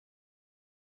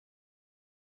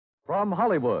From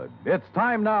Hollywood, it's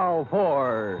time now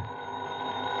for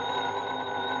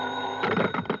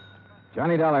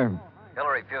Johnny Dollar.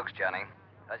 Hillary Fuchs, Johnny.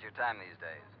 How's your time these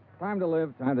days? Time to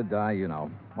live, time to die, you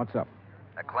know. What's up?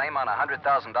 A claim on a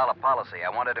 $100,000 policy. I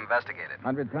want it investigated.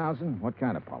 100,000? What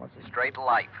kind of policy? Straight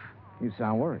life. You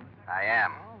sound worried. I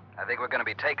am. I think we're going to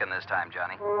be taken this time,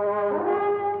 Johnny.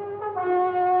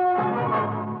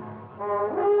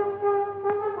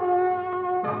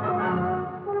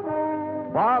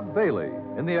 Bob Bailey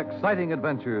in the exciting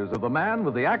adventures of the man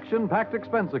with the action-packed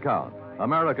expense account.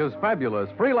 America's fabulous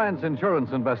freelance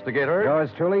insurance investigator. Yours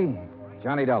truly,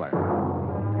 Johnny Dollar.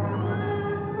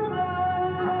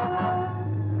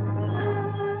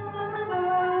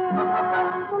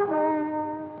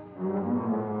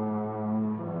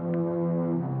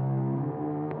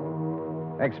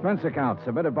 Expense account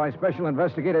submitted by Special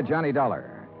Investigator Johnny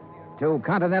Dollar to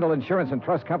Continental Insurance and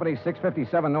Trust Company,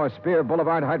 657 North Spear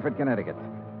Boulevard, Hartford, Connecticut.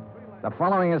 The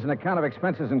following is an account of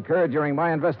expenses incurred during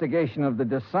my investigation of the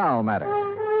Desalles matter.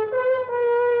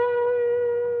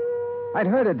 I'd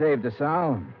heard of Dave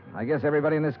Desalles. I guess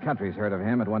everybody in this country's heard of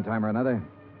him at one time or another.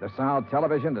 Desalles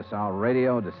Television, Desalles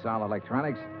Radio, Desalles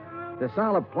Electronics,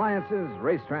 Desalles Appliances,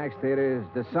 racetracks, theaters,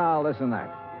 Desalles this and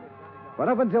that. But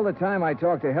up until the time I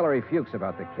talked to Hillary Fuchs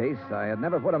about the case, I had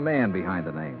never put a man behind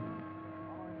the name.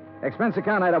 Expense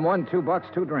account item 1,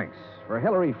 $2, 2 drinks for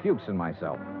Hillary Fuchs and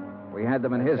myself. We had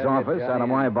them in his office, Johnny, out of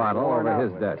my bottle, over his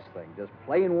with desk. this thing. Just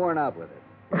plain worn out with it.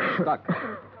 Stuck.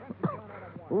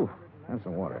 Ooh, have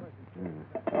some water.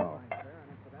 Oh.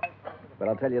 But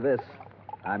I'll tell you this.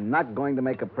 I'm not going to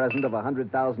make a present of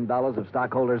 $100,000 of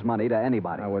stockholders' money to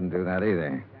anybody. I wouldn't do that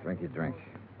either. Drink your drink.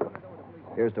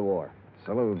 Here's to war.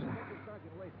 Salute.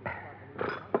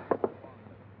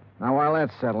 Now, while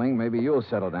that's settling, maybe you'll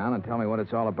settle down and tell me what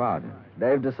it's all about.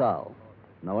 Dave Desalles.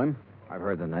 Know him? I've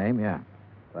heard the name, yeah.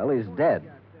 Well, he's dead.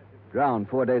 Drowned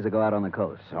 4 days ago out on the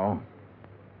coast. So?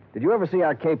 Did you ever see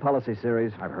our K policy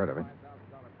series? I've heard of it.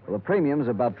 Well, the premium's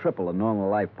about triple a normal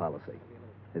life policy.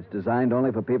 It's designed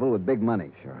only for people with big money.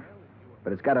 Sure.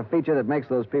 But it's got a feature that makes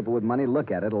those people with money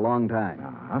look at it a long time.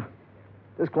 Uh-huh.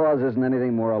 This clause isn't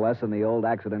anything more or less than the old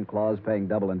accident clause paying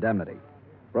double indemnity.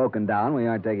 Broken down, we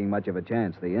aren't taking much of a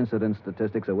chance. The incident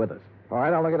statistics are with us. All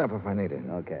right, I'll look it up if I need it.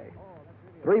 Okay.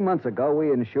 3 months ago,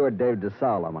 we insured Dave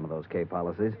Desalles on one of those K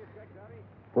policies.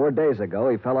 4 days ago,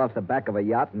 he fell off the back of a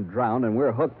yacht and drowned, and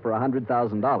we're hooked for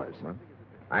 $100,000. Well,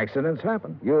 accidents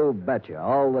happen. You betcha,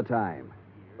 all the time.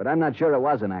 But I'm not sure it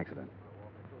was an accident.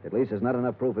 At least there's not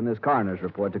enough proof in this coroner's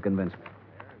report to convince me.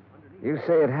 You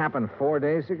say it happened 4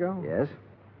 days ago? Yes?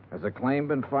 Has a claim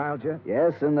been filed yet?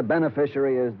 Yes, and the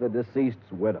beneficiary is the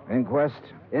deceased's widow. Inquest?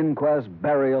 Inquest,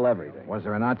 burial, everything. Was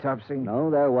there an autopsy? No,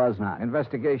 there was not.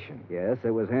 Investigation? Yes, it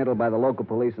was handled by the local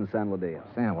police in San Ladillo.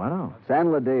 San Juan?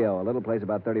 San Ladillo, a little place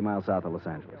about 30 miles south of Los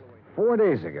Angeles. 4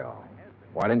 days ago.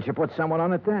 Why didn't you put someone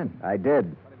on it then? I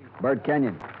did. Bert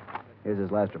Kenyon. Here's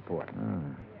his last report.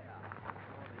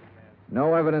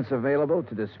 No evidence available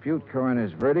to dispute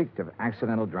coroner's verdict of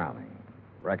accidental drowning.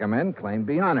 Recommend claim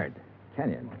be honored.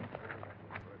 Kenyon.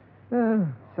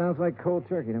 Sounds like cold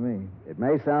turkey to me. It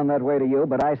may sound that way to you,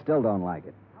 but I still don't like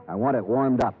it. I want it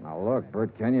warmed up. Now, look,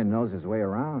 Bert Kenyon knows his way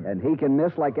around. And he can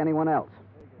miss like anyone else.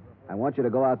 I want you to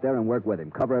go out there and work with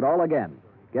him. Cover it all again.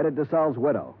 Get at Desalles'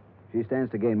 widow. She stands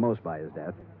to gain most by his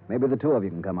death. Maybe the two of you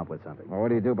can come up with something. Well, what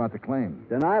do you do about the claim?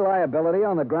 Deny liability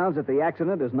on the grounds that the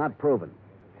accident is not proven.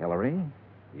 Hillary,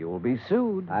 you will be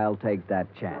sued. I'll take that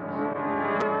chance.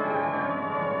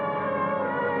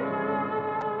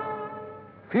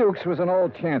 Fuchs was an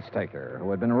old chance taker who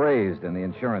had been raised in the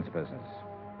insurance business.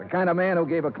 The kind of man who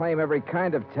gave a claim every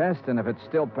kind of test, and if it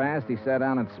still passed, he sat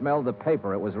down and smelled the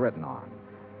paper it was written on.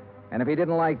 And if he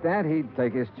didn't like that, he'd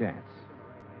take his chance.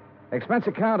 Expense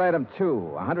account item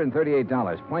 2,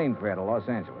 $138, plane fare to Los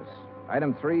Angeles.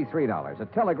 Item 3, $3, a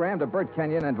telegram to Bert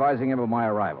Kenyon advising him of my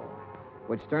arrival,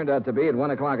 which turned out to be at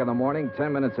 1 o'clock in the morning,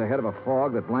 10 minutes ahead of a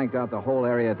fog that blanked out the whole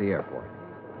area at the airport.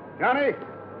 Johnny!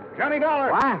 Johnny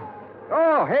Dollar! What?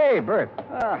 Oh, hey, Bert.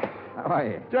 How are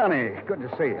you? Johnny, good to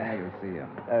see you. Good to see you.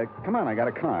 Come on, I got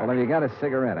a car. Well, have you got a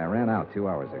cigarette? I ran out 2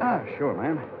 hours ago. Sure,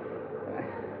 man.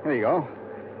 Here you go.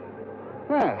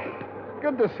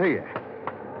 Good to see you.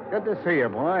 Good to see you,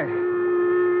 boy.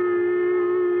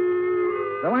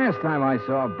 The last time I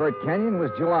saw Bert Kenyon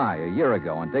was July, a year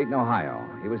ago, in Dayton, Ohio.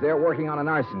 He was there working on an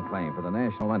arson claim for the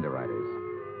National Underwriters.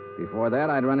 Before that,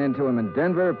 I'd run into him in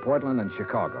Denver, Portland, and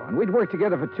Chicago. And we'd worked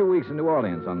together for 2 weeks in New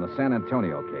Orleans on the San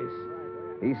Antonio case.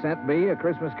 He sent me a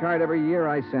Christmas card every year.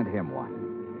 I sent him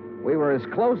one. We were as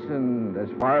close and as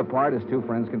far apart as two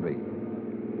friends can be.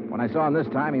 When I saw him this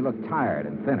time, he looked tired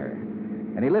and thinner.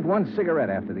 And he lit one cigarette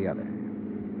after the other.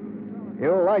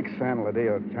 You'll like San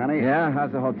Ladillo, Johnny. Yeah?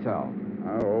 How's the hotel?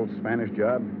 Oh, old Spanish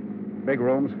job. Big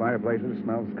rooms, fireplaces,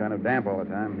 smells kind of damp all the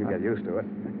time. You get used to it.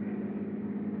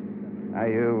 Are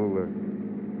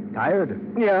you tired?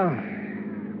 Yeah.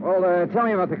 Well, tell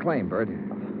me about the claim, Bert.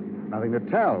 Nothing to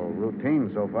tell.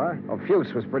 Routine so far. Oh,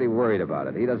 Fuchs was pretty worried about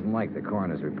it. He doesn't like the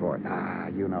coroner's report. Ah,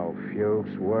 you know,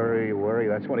 Fuchs, worry.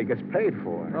 That's what he gets paid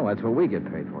for. Oh, that's what we get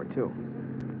paid for, too.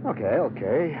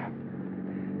 Okay.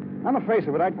 On the face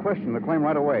of it, I'd question the claim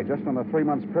right away. Just on the 3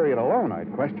 months period alone,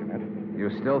 I'd question it. You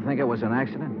still think it was an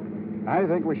accident? I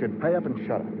think we should pay up and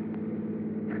shut up.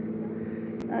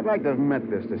 I'd like to have met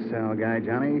this Desalles guy,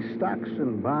 Johnny. Stocks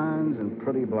and bonds and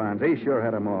pretty blondes. He sure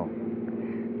had 'em all.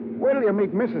 Wait till you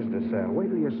meet Mrs. Desalles. Wait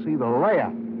till you see the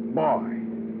layup. Boy.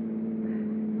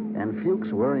 And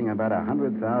Fuchs worrying about a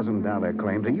 $100,000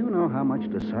 claim. Do you know how much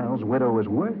Desalles' widow is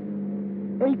worth?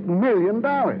 $8 million.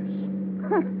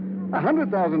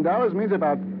 $100,000 means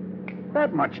about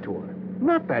that much to her.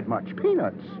 Not that much.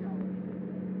 Peanuts.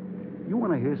 You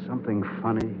want to hear something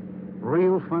funny?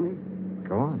 Real funny?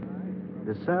 Go on.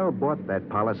 Desalles bought that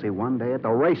policy one day at the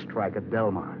racetrack at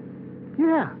Del Mar.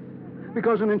 Yeah,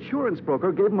 because an insurance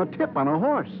broker gave him a tip on a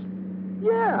horse.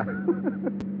 Yeah.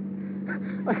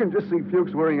 I can just see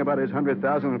Fuchs worrying about his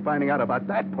 $100,000 and finding out about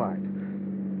that part.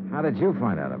 How did you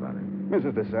find out about it?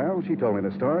 Mrs. Desalles, she told me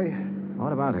the story.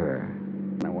 What about her?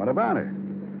 Now, what about her?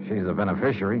 She's the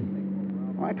beneficiary.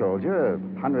 Well, I told you,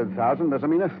 $100,000 doesn't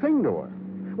mean a thing to her.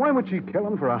 Why would she kill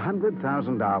him for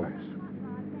 $100,000?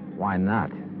 Why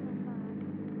not?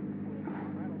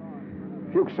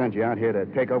 Fuchs sent you out here to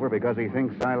take over because he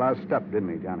thinks I lost up, didn't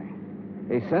he, Johnny?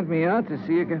 He sent me out to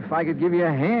see if I could give you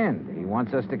a hand. He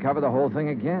wants us to cover the whole thing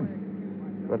again.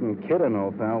 Wouldn't kid an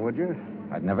old pal, would you?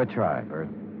 I'd never try, Bert.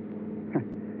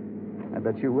 I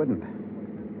bet you wouldn't.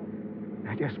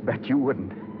 I just bet you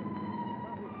wouldn't.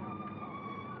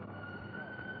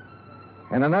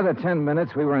 In another 10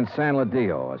 minutes, we were in San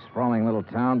Ladillo, a sprawling little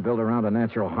town built around a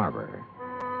natural harbor.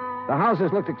 The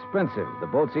houses looked expensive, the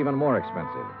boats even more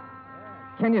expensive.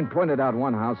 Kenyon pointed out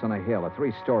one house on a hill, a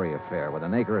 3-story affair with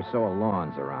an acre or so of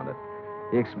lawns around it.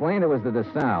 He explained it was the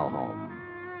Desalles home.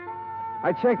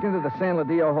 I checked into the San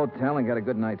Ladillo Hotel and got a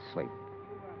good night's sleep.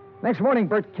 Next morning,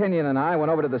 Bert Kenyon and I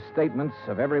went over to the statements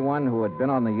of everyone who had been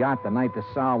on the yacht the night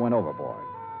Desalles went overboard.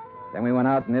 Then we went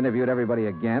out and interviewed everybody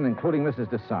again, including Mrs.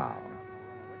 Desalles.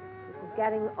 It's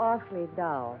getting awfully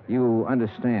dull. You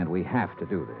understand we have to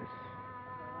do this.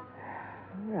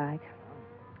 All right.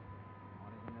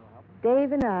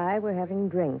 Dave and I were having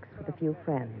drinks with a few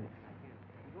friends.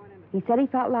 He said he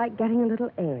felt like getting a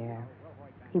little air.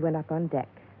 He went up on deck.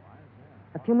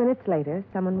 A few minutes later,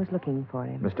 someone was looking for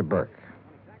him. Mr. Burke.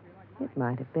 It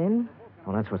might have been.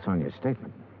 Well, that's what's on your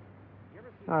statement.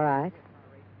 All right.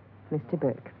 Mr.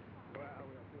 Burke.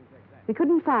 We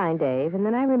couldn't find Dave, and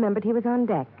then I remembered he was on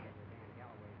deck.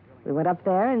 We went up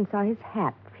there and saw his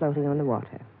hat floating on the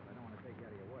water.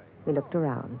 We looked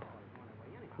around.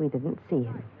 We didn't see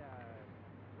him.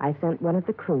 I sent one of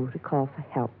the crew to call for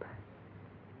help.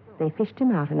 They fished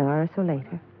him out an hour or so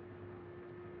later.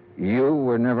 You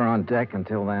were never on deck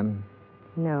until then?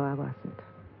 No, I wasn't.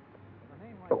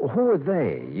 Who were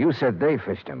they? You said they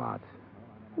fished him out.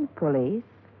 Police.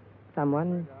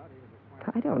 Someone.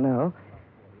 I don't know.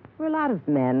 There were a lot of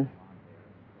men.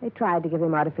 They tried to give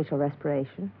him artificial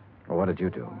respiration. Well, what did you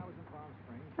do?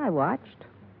 I watched.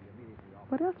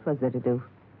 What else was there to do?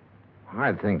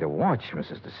 Hard thing to watch,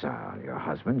 Mrs. Desalles. Your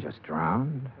husband just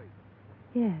drowned.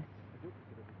 Yes.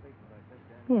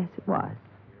 Yes, it was.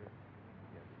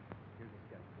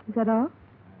 Is that all?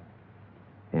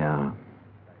 Yeah.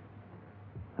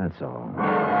 That's all.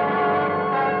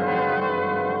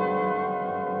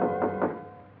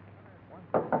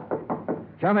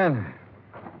 Come in.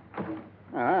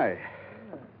 Hi.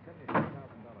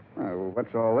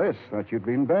 What's all this? Thought you'd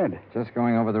be in bed. Just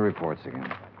going over the reports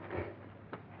again.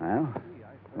 Well,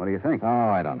 what do you think? Oh,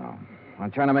 I don't know.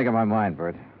 I'm trying to make up my mind,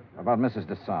 Bert. About Mrs.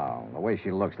 Desalles, the way she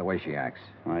looks, the way she acts.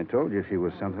 I told you she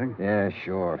was something. Yeah,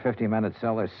 sure. 50 men would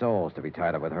sell their souls to be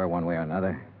tied up with her one way or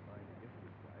another.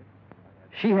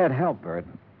 She had help, Bert.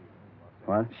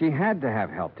 What? She had to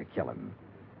have help to kill him.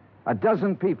 A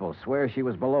dozen people swear she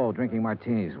was below drinking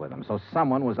martinis with him, so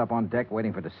someone was up on deck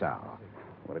waiting for Desalles.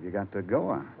 What have you got to go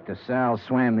on? Desalles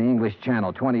swam the English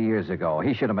Channel 20 years ago.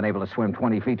 He should have been able to swim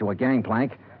 20 feet to a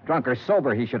gangplank. Drunk or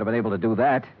sober, he should have been able to do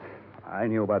that. I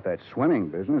knew about that swimming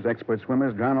business. Expert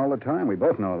swimmers drown all the time. We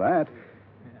both know that.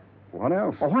 What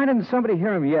else? Well, why didn't somebody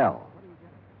hear him yell?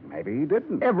 Maybe he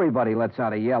didn't. Everybody lets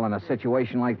out a yell in a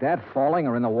situation like that, falling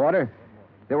or in the water.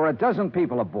 There were a dozen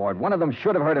people aboard. One of them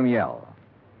should have heard him yell.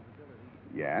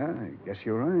 Yeah, I guess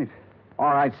you're right.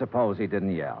 All right, suppose he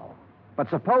didn't yell. But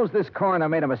suppose this coroner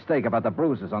made a mistake about the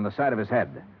bruises on the side of his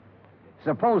head.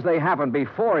 Suppose they happened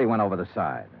before he went over the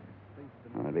side.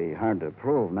 It'd be hard to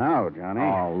prove now, Johnny.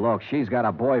 Oh, look, she's got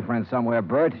a boyfriend somewhere,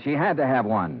 Bert. She had to have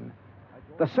one.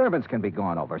 The servants can be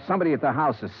gone over. Somebody at the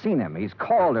house has seen him. He's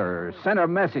called her, sent her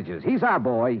messages. He's our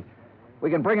boy. We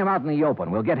can bring him out in the open.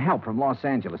 We'll get help from Los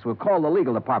Angeles. We'll call the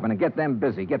legal department and get them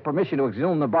busy. Get permission to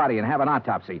exhume the body and have an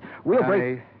autopsy. We'll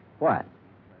bring... What?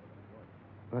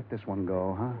 Let this one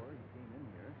go, huh?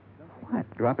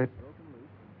 What? Drop it.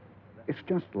 It's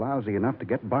just lousy enough to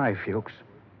get by, Fuchs.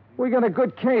 We got a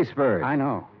good case, Bert. I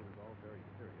know.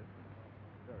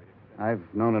 I've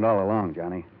known it all along,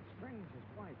 Johnny.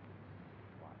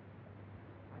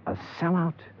 A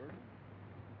sellout?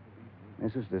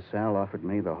 Mrs. Desalles offered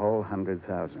me the whole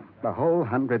 100,000. The whole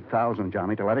 100,000,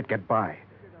 Johnny, to let it get by.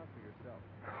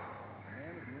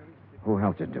 Who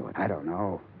helped you do it? I don't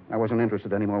know. I wasn't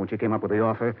interested anymore when she came up with the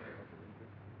offer.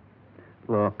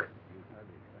 Look,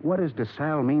 what does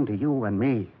Desalles mean to you and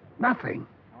me? Nothing.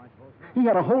 He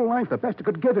had a whole life, the best it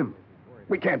could give him.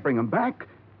 We can't bring him back.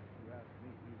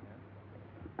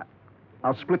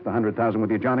 I'll split the 100,000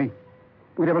 with you, Johnny.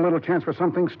 We'd have a little chance for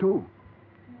some things, too.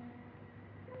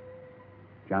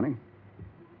 Johnny?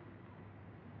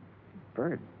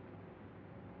 Bert.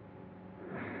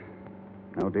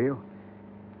 No deal?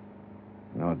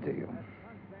 No deal.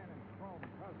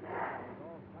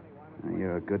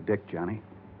 You're a good dick, Johnny.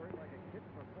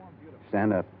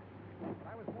 Stand up.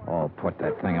 Oh, put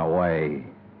that thing away.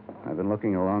 I've been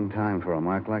looking a long time for a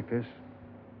mark like this.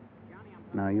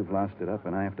 Now you've lost it up,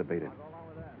 and I have to beat it.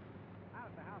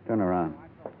 Turn around.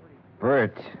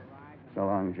 Bert. So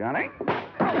long, Johnny.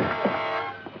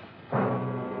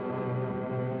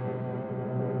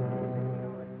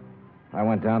 I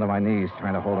went down to my knees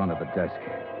trying to hold onto the desk.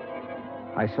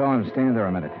 I saw him stand there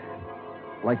a minute,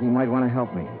 like he might want to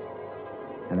help me.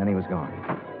 And then he was gone.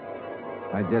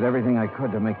 I did everything I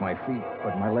could to make my feet,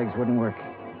 but my legs wouldn't work.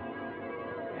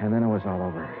 And then it was all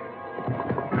over.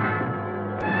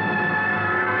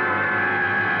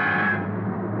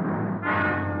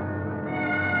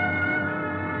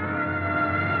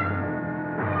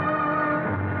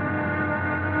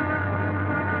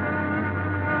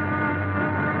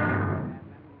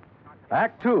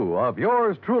 Act two of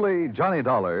yours truly, Johnny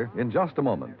Dollar, in just a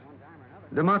moment.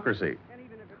 Democracy.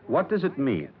 What does it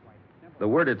mean? The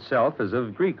word itself is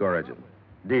of Greek origin.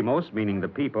 Demos meaning the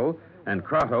people, and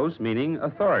kratos meaning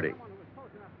authority.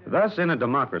 Thus, in a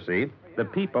democracy, the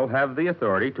people have the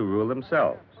authority to rule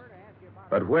themselves.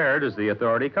 But where does the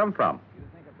authority come from?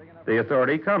 The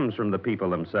authority comes from the people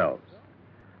themselves.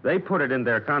 They put it in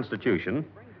their Constitution,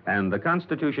 and the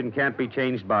Constitution can't be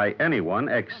changed by anyone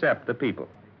except the people.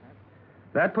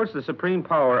 That puts the supreme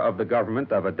power of the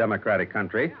government of a democratic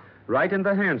country right in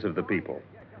the hands of the people,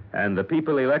 and the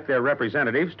people elect their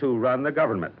representatives to run the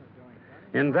government.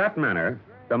 In that manner,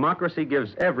 democracy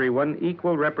gives everyone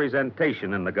equal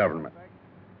representation in the government.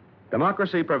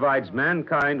 Democracy provides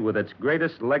mankind with its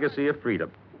greatest legacy of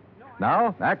freedom.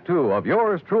 Now, Act two of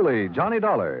yours truly, Johnny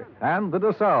Dollar, and the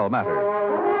Desalles matter.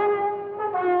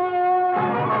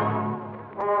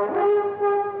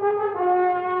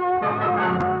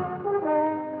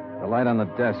 The light on the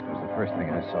desk was the first thing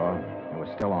I saw. It was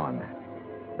still on.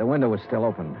 The window was still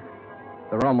open.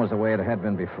 The room was the way it had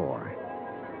been before.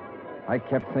 I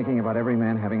kept thinking about every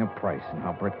man having a price and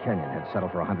how Britt Kenyon had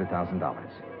settled for $100,000.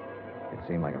 It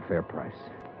seemed like a fair price.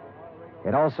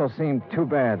 It also seemed too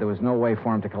bad there was no way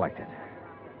for him to collect it.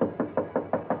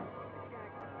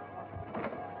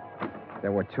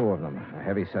 There were two of them, a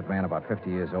heavy-set man about 50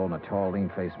 years old and a tall,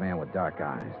 lean-faced man with dark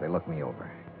eyes. They looked me over.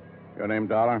 Your name,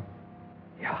 Dollar?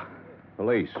 Yeah.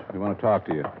 Police. We want to talk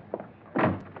to you.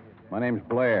 My name's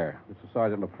Blair. This is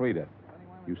Sergeant LaFrida.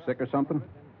 You sick or something?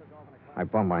 I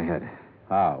bumped my head.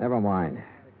 How? Never mind.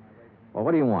 Well,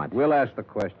 what do you want? We'll ask the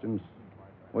questions.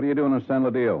 What are you doing in San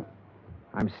Ladillo?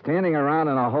 I'm standing around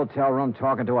in a hotel room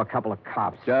talking to a couple of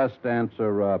cops. Just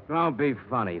answer up. Don't be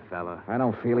funny, fella. I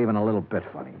don't feel even a little bit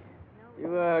funny. You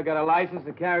got a license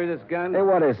to carry this gun? Hey,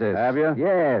 what is this? Have you?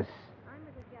 Yes.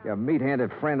 Your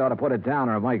meat-handed friend ought to put it down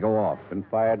or it might go off. Been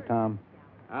fired, Tom?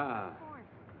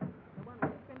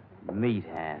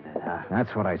 Meat-handed, huh?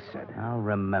 That's what I said. I'll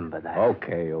remember that.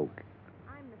 Okay.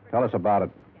 Tell us about it.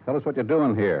 Tell us what you're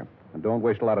doing here. And don't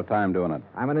waste a lot of time doing it.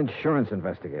 I'm an insurance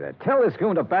investigator. Tell this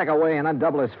goon to back away and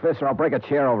undouble his fist or I'll break a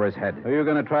chair over his head. Are you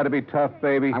going to try to be tough,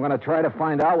 baby? I'm going to try to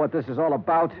find out what this is all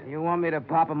about. You want me to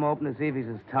pop him open to see if he's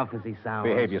as tough as he sounds?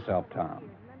 Behave yourself, Tom.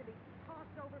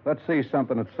 Let's see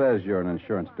something that says you're an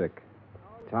insurance dick.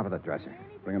 Top of the dresser.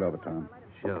 Bring it over, Tom.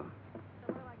 Sure.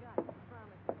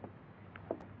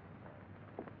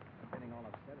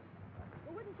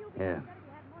 Yeah.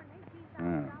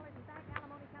 Yeah.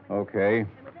 Okay.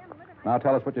 Now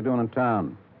tell us what you're doing in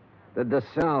town. The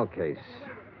Desalles case.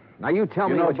 Now, you tell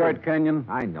You me know what Bert Kenyon?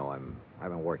 I know him. I've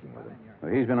been working with him.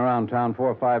 Well, he's been around town 4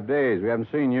 or 5 days. We haven't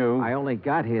seen you. I only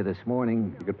got here this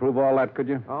morning. You could prove all that, could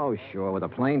you? Oh, sure. With a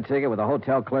plane ticket, with a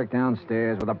hotel clerk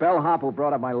downstairs, with a bellhop who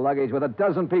brought up my luggage, with a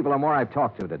dozen people or more I've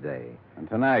talked to today. And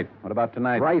tonight? What about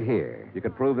tonight? Right here. You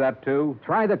could prove that, too?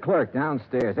 Try the clerk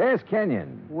downstairs. Ask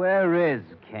Kenyon. Where is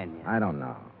Kenyon? I don't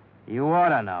know. You ought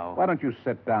to know. Why don't you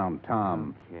sit down,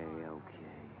 Tom? Okay.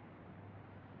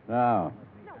 Now,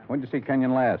 when did you see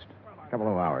Kenyon last? A couple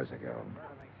of hours ago.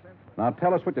 Now,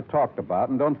 tell us what you talked about,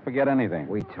 and don't forget anything.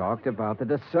 We talked about the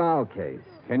Desalles case.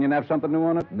 Kenyon have something new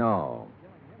on it? No.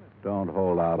 Don't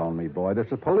hold out on me, boy. This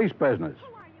is police business.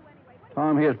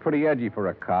 Tom here's pretty edgy for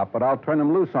a cop, but I'll turn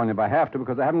him loose on you if I have to,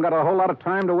 because I haven't got a whole lot of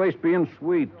time to waste being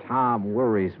sweet. Tom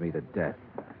worries me to death.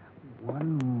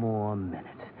 One more minute.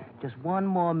 Just one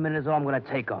more minute is all I'm going to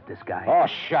take off this guy. Oh,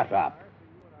 shut up.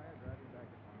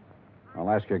 I'll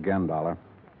ask you again, Dollar.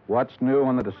 What's new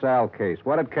on the Desalles case?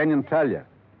 What did Kenyon tell you?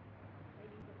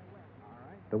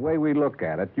 The way we look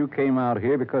at it, you came out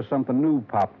here because something new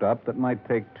popped up that might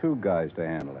take 2 guys to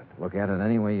handle it. Look at it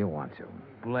any way you want to.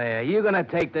 Blair, you going to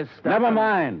take this stuff? Never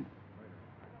mind.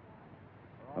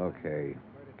 Okay.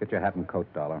 Get your hat and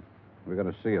coat, Dollar. We're going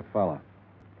to see a fella.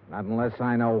 Not unless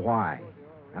I know why.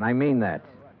 And I mean that.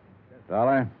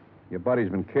 Dollar, your buddy's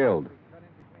been killed.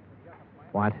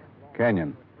 What?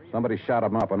 Kenyon. Somebody shot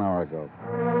him up an hour ago.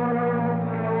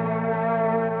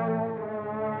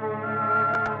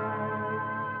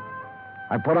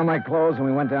 I put on my clothes and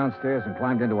we went downstairs and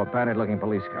climbed into a battered-looking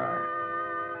police car.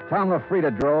 Tom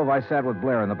LaFrida drove. I sat with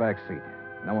Blair in the back seat.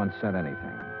 No one said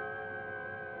anything.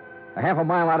 A half a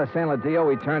mile out of San Ladillo,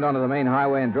 we turned onto the main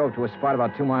highway and drove to a spot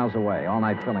about 2 miles away,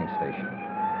 all-night filling station.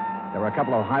 There were a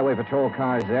couple of highway patrol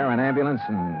cars there, an ambulance,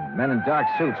 and men in dark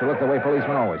suits who looked the way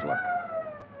policemen always look.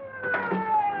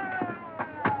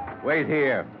 Wait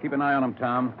here. Keep an eye on him,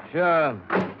 Tom. Sure.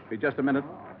 Be just a minute.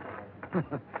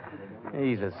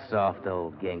 He's a soft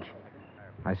old gink.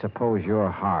 I suppose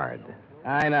you're hard.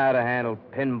 I know how to handle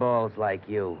pinballs like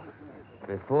you.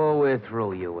 Before we're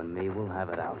through, you and me, we'll have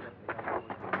it out.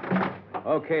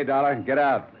 Okay, Dollar. Get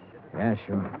out. Yeah,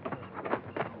 sure.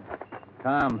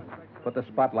 Tom, put the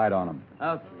spotlight on him.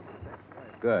 Okay.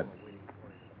 Good.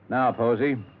 Now,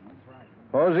 Posey.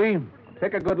 Posey,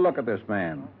 take a good look at this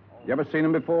man. You ever seen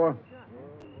him before?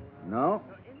 No?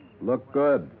 Look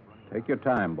good. Take your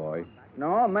time, boy.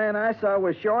 No, man I saw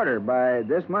was shorter by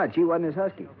this much. He wasn't as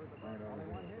husky.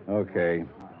 Okay.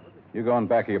 You go on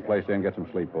back of your place there and get some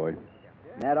sleep, boy.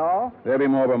 That all? There'll be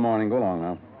more by morning. Go along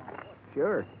now.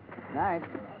 Sure. Night.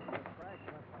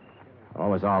 What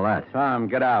was all that? Tom,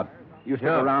 get out. You stick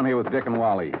Sure. around here with Dick and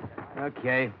Wally.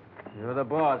 Okay. You're the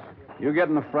boss. You get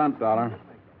in the front, Dollar.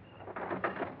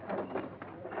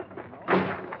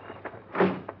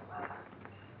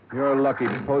 You're lucky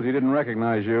Posey didn't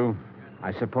recognize you.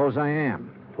 I suppose I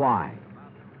am. Why?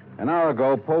 An hour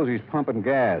ago, Posey's pumping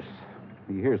gas.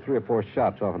 He hears 3 or 4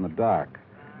 shots off in the dark.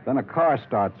 Then a car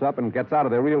starts up and gets out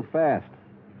of there real fast.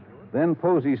 Then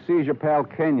Posey sees your pal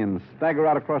Kenyon stagger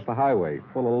out across the highway,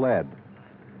 full of lead.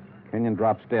 Kenyon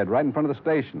drops dead right in front of the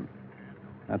station.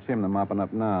 That's him they're mopping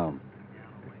up now.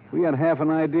 We had half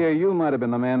an idea you might have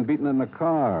been the man beaten in the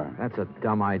car. That's a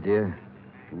dumb idea.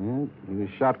 Yeah, he was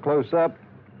shot close up,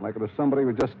 like it was somebody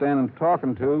we were just standing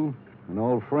talking to, an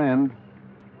old friend.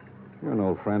 You're an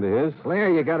old friend of his. Blair,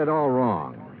 you got it all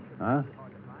wrong. Huh?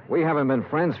 We haven't been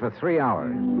friends for 3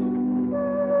 hours.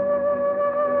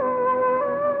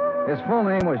 His full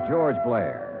name was George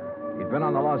Blair. He'd been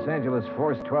on the Los Angeles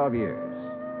force 12 years.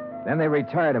 Then they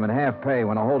retired him at half pay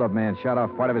when a holdup man shot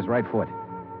off part of his right foot.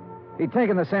 He'd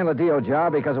taken the San Ladillo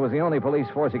job because it was the only police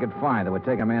force he could find that would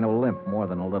take a man who limped more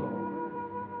than a little.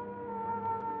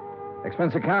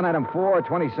 Expense account item 4,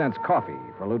 20 cents coffee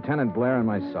for Lieutenant Blair and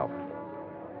myself.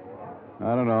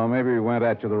 I don't know. Maybe we went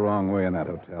at you the wrong way in that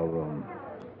hotel room.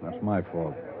 That's my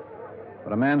fault.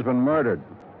 But a man's been murdered,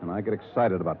 and I get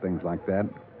excited about things like that.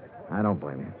 I don't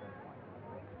blame you.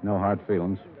 No hard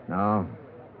feelings. No.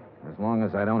 As long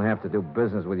as I don't have to do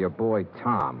business with your boy,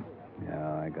 Tom.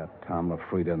 Yeah, I got Tom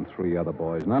LaFrida and 3 other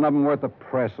boys. None of them worth the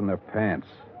press in their pants.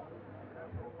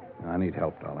 I need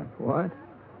help, Dollar. What?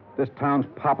 This town's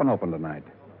popping open tonight.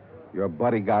 Your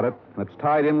buddy got it, and it's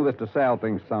tied in with this Desalles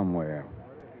thing somewhere.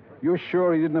 You're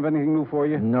sure he didn't have anything new for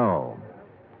you? No.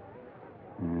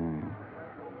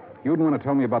 You wouldn't want to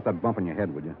tell me about that bump in your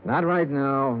head, would you? Not right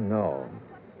now, no.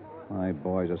 My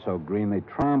boys are so green, they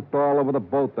tromped all over the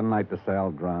boat the night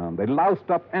Desalles drowned. They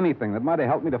loused up anything that might have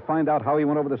helped me to find out how he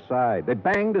went over the side. They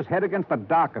banged his head against the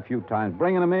dock a few times,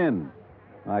 bringing him in.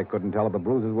 I couldn't tell if the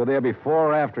bruises were there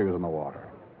before or after he was in the water.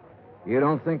 You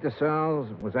don't think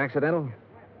Desalles was accidental?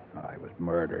 I was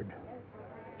murdered.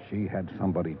 She had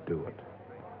somebody do it.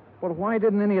 Well, why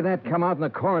didn't any of that come out in the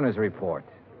coroner's report?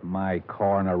 My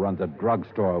coroner runs a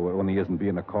drugstore when he isn't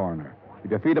being a coroner. If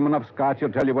you feed him enough scotch,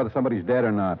 he'll tell you whether somebody's dead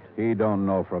or not. He don't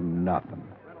know from nothing.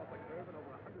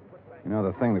 You know,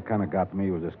 the thing that kind of got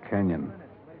me was this Kenyon.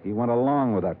 He went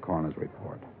along with that coroner's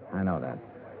report. I know that.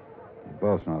 You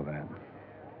both know that.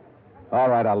 All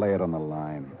right, I'll lay it on the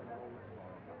line.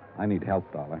 I need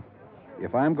help, Dollar.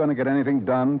 If I'm going to get anything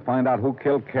done, find out who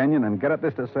killed Kenyon, and get at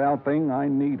this Desalles thing, I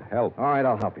need help. All right,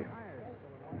 I'll help you.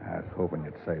 I was hoping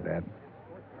you'd say that.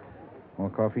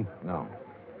 More coffee? No.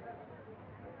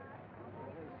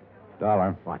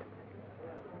 Dollar. What?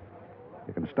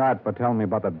 You can start by telling me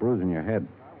about that bruise in your head.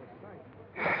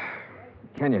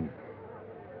 Kenyon.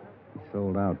 He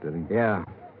sold out, did he? Yeah.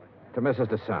 To Mrs.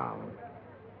 Desalles.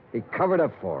 He covered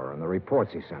up for her in the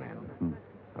reports he sent in.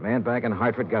 A man back in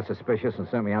Hartford got suspicious and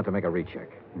sent me out to make a recheck.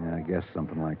 Yeah, I guess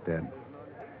something like that.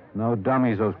 No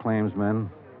dummies, those claims men.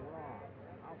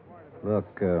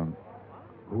 Look,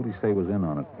 who'd he say was in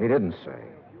on it? He didn't say.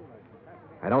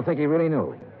 I don't think he really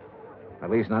knew. At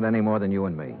least not any more than you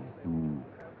and me.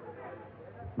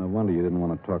 No wonder you didn't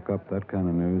want to talk up that kind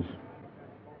of news.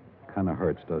 Kind of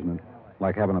hurts, doesn't it?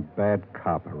 Like having a bad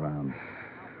cop around.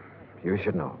 You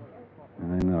should know.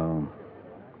 I know.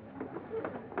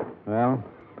 Well,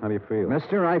 how do you feel?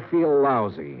 Mister, I feel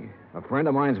lousy. A friend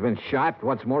of mine's been shot.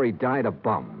 What's more, he died a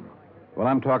bum. Well,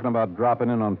 I'm talking about dropping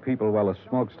in on people while the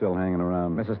smoke's still hanging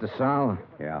around. Mrs. Desalles?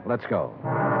 Yeah. Let's go.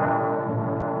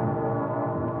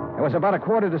 It was about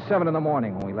 6:45 in the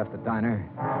morning when we left the diner.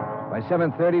 By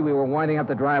 7:30, we were winding up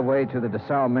the driveway to the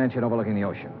Desalles mansion overlooking the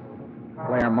ocean.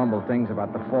 Claire mumbled things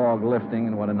about the fog lifting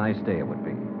and what a nice day it would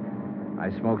be.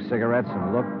 I smoked cigarettes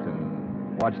and looked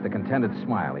and watched the contented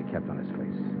smile he kept on his face.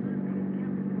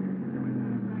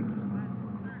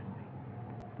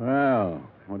 Well,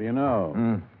 what do you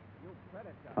know?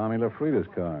 Tommy LaFrida's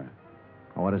car.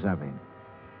 Well, what does that mean?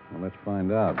 Well, let's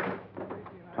find out.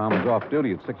 Tom was off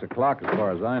duty at 6 o'clock, as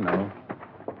far as I know.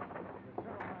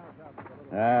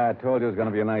 I told you it was going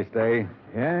to be a nice day.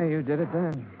 Yeah, you did it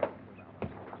then.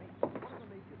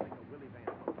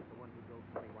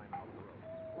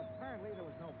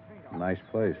 Nice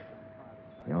place.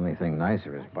 The only thing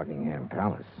nicer is Buckingham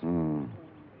Palace.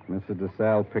 Mrs.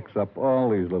 Desalles picks up all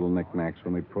these little knickknacks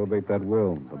when we probate that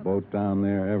will. The boat down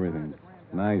there, everything.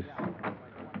 Nice.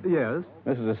 Yes?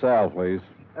 Mrs. Desalles, please.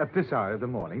 At this hour of the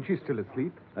morning. She's still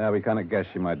asleep. We kind of guessed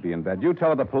she might be in bed. You tell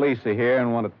her the police are here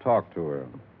and want to talk to her.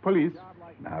 Police?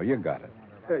 Now, you got it.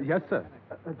 Yes, sir.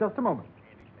 Just a moment.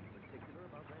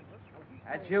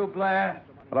 That's you, Blair?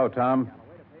 Hello, Tom.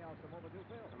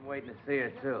 I'm waiting to see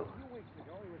her, too.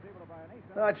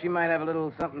 Thought she might have a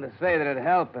little something to say that'd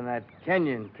help in that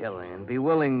Kenyon killing and be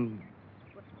willing...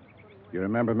 You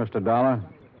remember Mr. Dollar?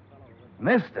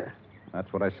 Mister?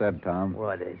 That's what I said, Tom.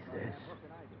 What is this?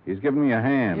 He's giving me a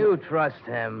hand. You trust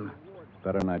him.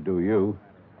 Better than I do you.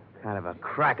 Kind of a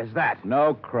crack is that?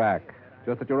 No crack.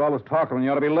 Just that you're always talking when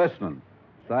you ought to be listening.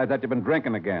 Besides that, you've been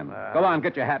drinking again. Go on,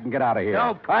 get your hat and get out of here.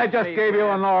 Don't I just gave you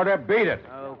an order. Beat it.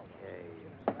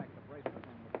 Okay.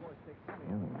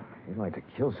 He'd like to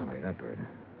kill somebody, that bird.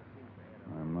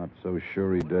 I'm not so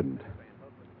sure he didn't.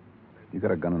 You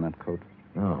got a gun in that coat?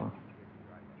 No.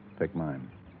 Take mine.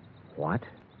 What?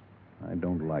 I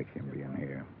don't like him being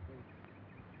here.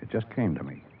 It just came to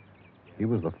me. He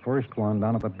was the first one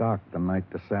down at the dock the night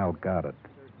Desalles got it.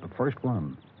 The first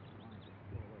one.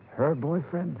 Her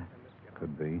boyfriend?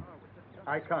 Could be.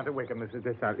 I can't awaken Mrs.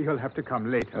 Desalles. You'll have to come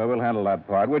later. We'll handle that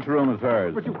part. Which room is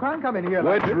hers? But you can't come in here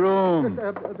Which like this. room?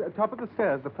 Top of the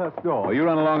stairs, the first door. Well, you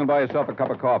run along and buy yourself a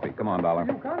cup of coffee. Come on, Dollar.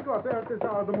 You can't go up there at this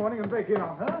hour of the morning and break in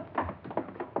on her.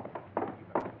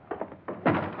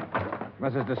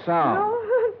 Mrs. Desalles. No.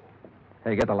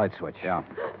 Hey, get the light switch. Yeah.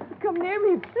 Come near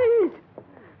me, please.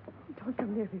 Don't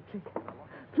come near me, please.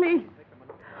 Please.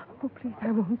 Oh, please,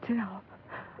 I won't tell.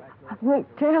 I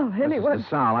won't tell anyone. Mrs.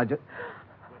 Desalles, I just...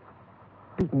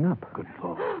 Beaten up. Good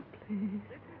Lord. Please.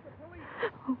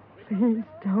 Oh, please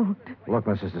don't. Look,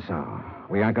 Mrs. Desalles,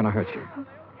 we aren't going to hurt you.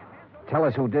 Tell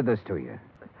us who did this to you.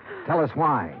 Tell us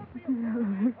why.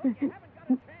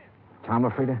 Tom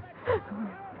LaFrida?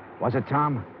 Was it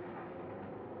Tom?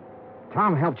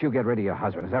 Tom helped you get rid of your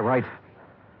husband, is that right?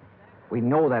 We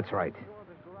know that's right.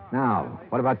 Now,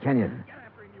 what about Kenyon?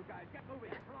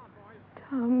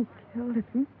 Tom killed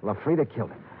him. LaFrida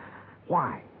killed him.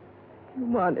 Why? He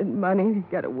wanted money to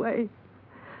get away.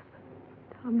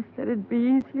 Tom said it'd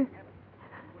be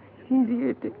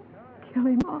easier to kill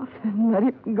him off and let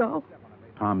him go.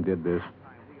 Tom did this.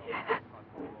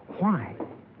 Why?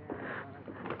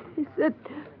 He said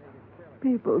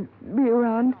people would be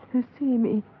around to see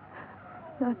me,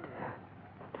 not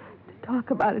to talk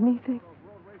about anything.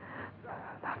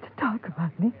 Not to talk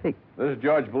about anything. This is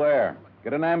George Blair.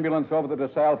 Get an ambulance over to the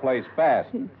Desalles place, fast.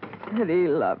 He said he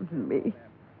loved me.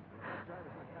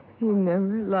 He never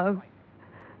loved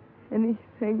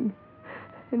anything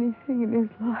in his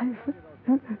life.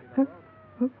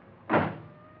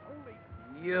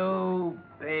 You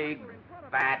big,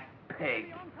 fat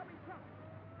pig.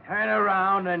 Turn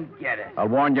around and get it. I'll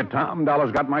warn you, Tom.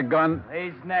 Dollar's got my gun.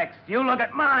 He's next. You look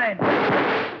at mine.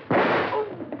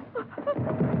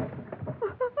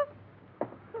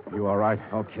 You all right?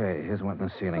 Okay, his went in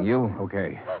the ceiling. You?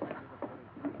 Okay.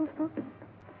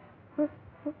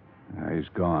 He's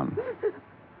gone.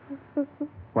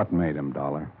 What made him,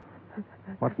 Dollar?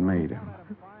 What made him?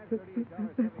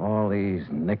 All these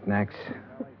knickknacks.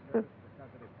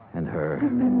 And her.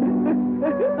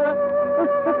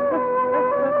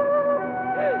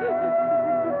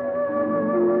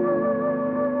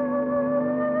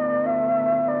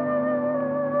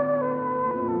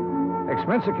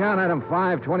 Expense account item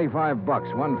 5,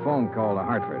 $25. One phone call to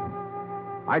Hartford.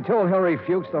 I told Hilary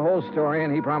Fuchs the whole story,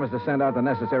 and he promised to send out the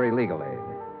necessary legal aid.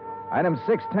 Item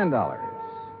 6, $10.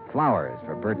 Flowers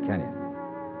for Bert Kenyon.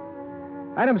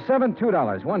 Item 7,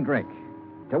 $2. One drink.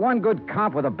 To one good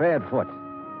cop with a bad foot.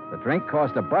 The drink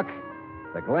cost $1.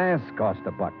 The glass cost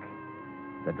 $1.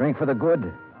 The drink for the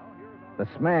good. The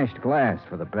smashed glass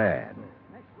for the bad.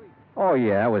 Oh,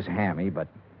 yeah, it was hammy, but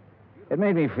it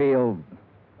made me feel...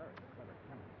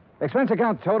 Expense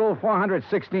account total,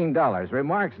 $416.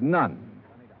 Remarks, none.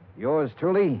 Yours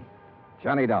truly,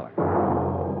 Johnny Dollar.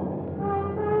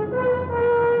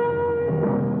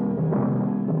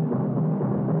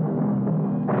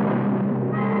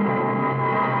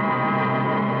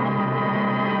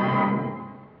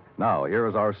 Now, here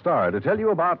is our star to tell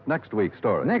you about next week's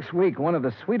story. Next week, one of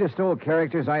the sweetest old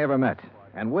characters I ever met.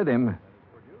 And with him,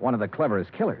 one of the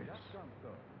cleverest killers.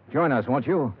 Join us, won't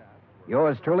you?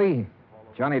 Yours truly,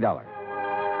 Johnny Dollar.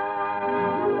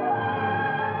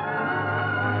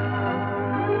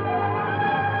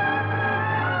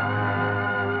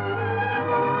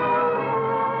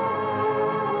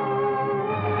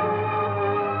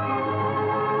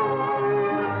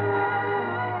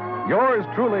 Yours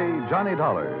truly, Johnny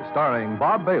Dollar, starring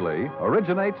Bob Bailey,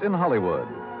 originates in Hollywood.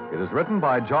 It is written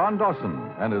by John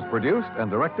Dawson and is produced and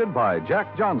directed by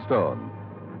Jack Johnstone.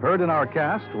 Heard in our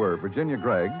cast were Virginia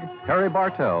Gregg, Harry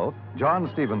Bartell, John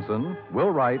Stevenson, Will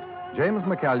Wright, James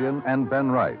McCallion, and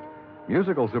Ben Wright.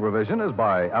 Musical supervision is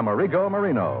by Amerigo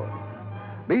Marino.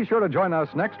 Be sure to join us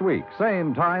next week,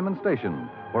 same time and station,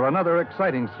 for another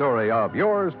exciting story of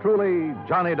yours truly,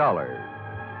 Johnny Dollar.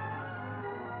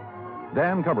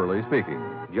 Dan Cubberly speaking.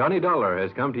 Johnny Dollar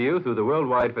has come to you through the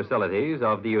worldwide facilities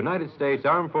of the United States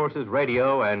Armed Forces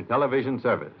Radio and Television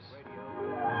Service.